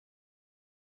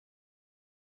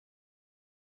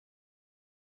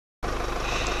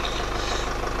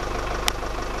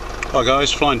Hi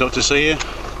guys, Flying Doctor C here.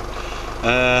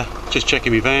 Just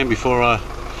checking my van before I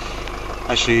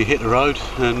actually hit the road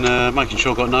and making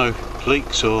sure I've got no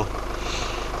leaks or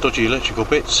dodgy electrical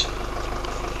bits.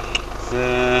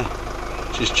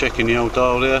 Just checking the old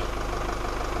dial there.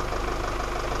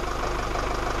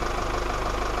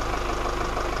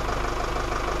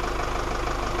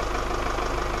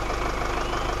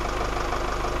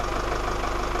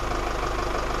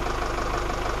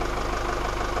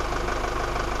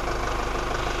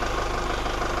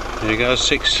 There you go,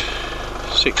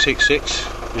 6666,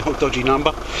 the old dodgy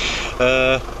number.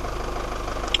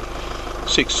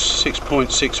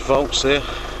 6.6 volts there.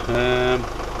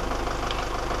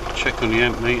 Check on the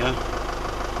amp meter.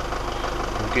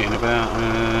 I'm getting about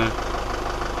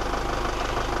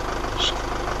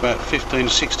 15 to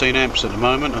 16 amps at the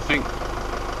moment, I think.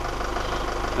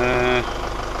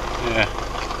 Yeah,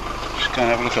 just go and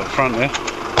have a look at the front there.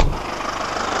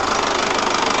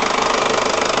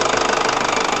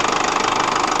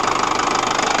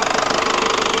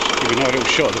 A little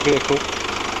shot of the vehicle.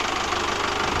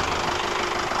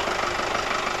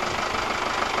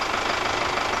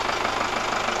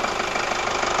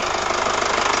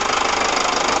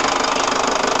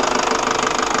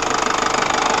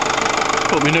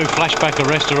 Put my new flashback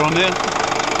arrestor on there,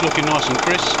 looking nice and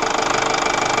crisp.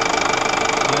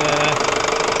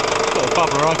 Got the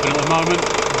bubbler open at the moment.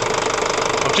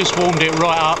 I've just warmed it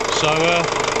right up, so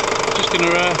just going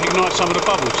to ignite some of the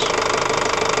bubbles.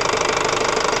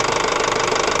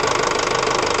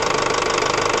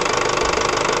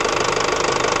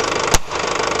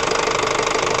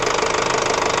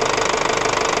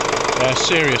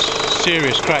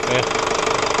 Serious crack there.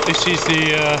 This is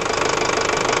the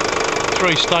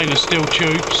 3 stainless steel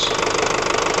tubes,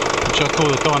 which I call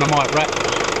the dynamite wrap.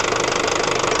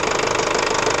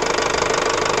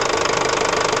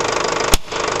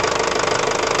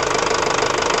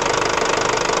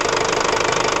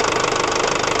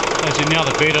 As in the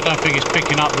other bit, I don't think it's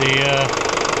picking up the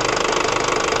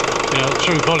the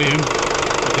true volume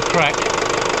of the crack,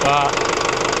 but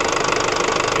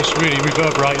it's really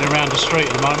reverberating around the street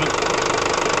at the moment.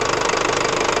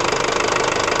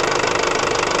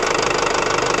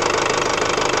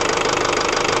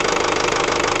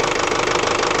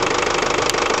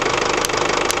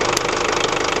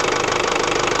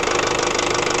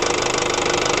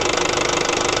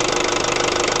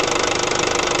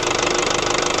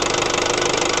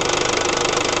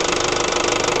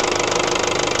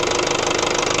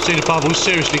 See the bubbles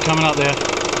seriously coming up there.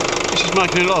 This is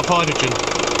making a lot of hydrogen.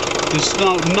 There's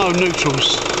no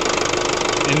neutrals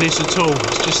in this at all.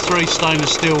 It's just 3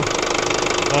 stainless steel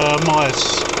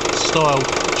MEYERS style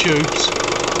tubes.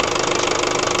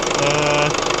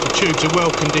 The tubes are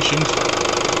well conditioned,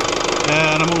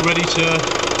 and I'm all ready to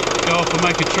go off and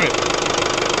make a trip.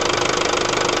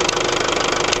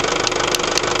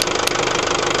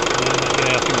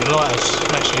 Yeah, I think the light has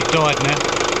actually died now.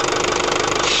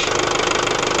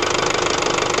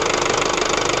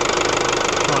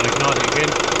 Try and ignite it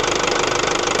again.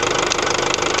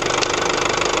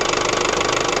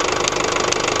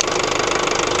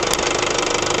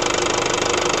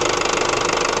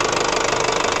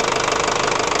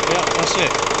 That's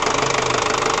it.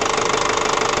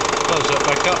 Close that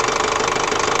back up.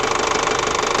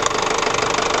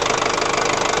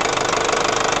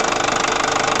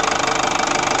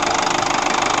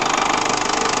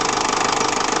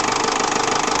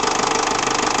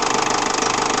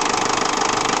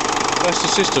 That's the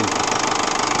system.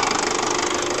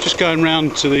 Just going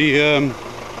round to the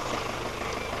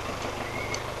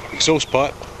exhaust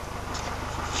pipe.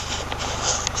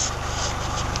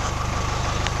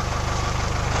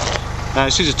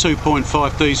 This is a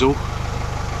 2.5 diesel.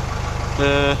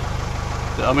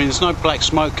 I mean, there's no black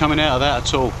smoke coming out of that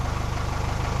at all.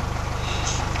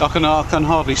 I can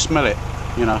hardly smell it.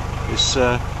 You know, it's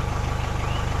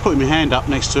putting my hand up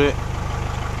next to it.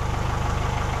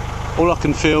 All I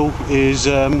can feel is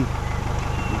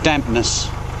dampness.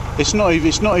 It's not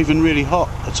even really hot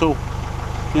at all.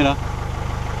 You know,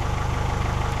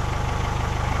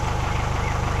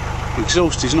 the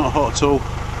exhaust is not hot at all.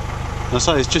 I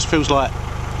say it just feels like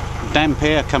damp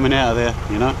air coming out of there,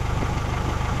 you know.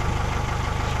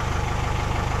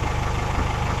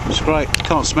 It's great,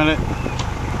 can't smell it.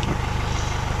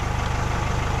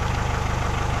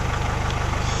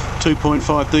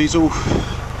 2.5 diesel,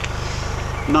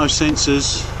 no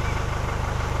sensors,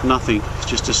 nothing. It's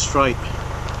just a straight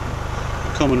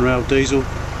common rail diesel.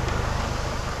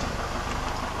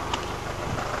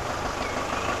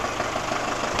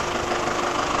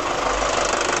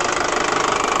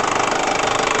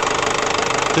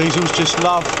 Diesels just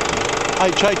love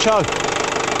HHO.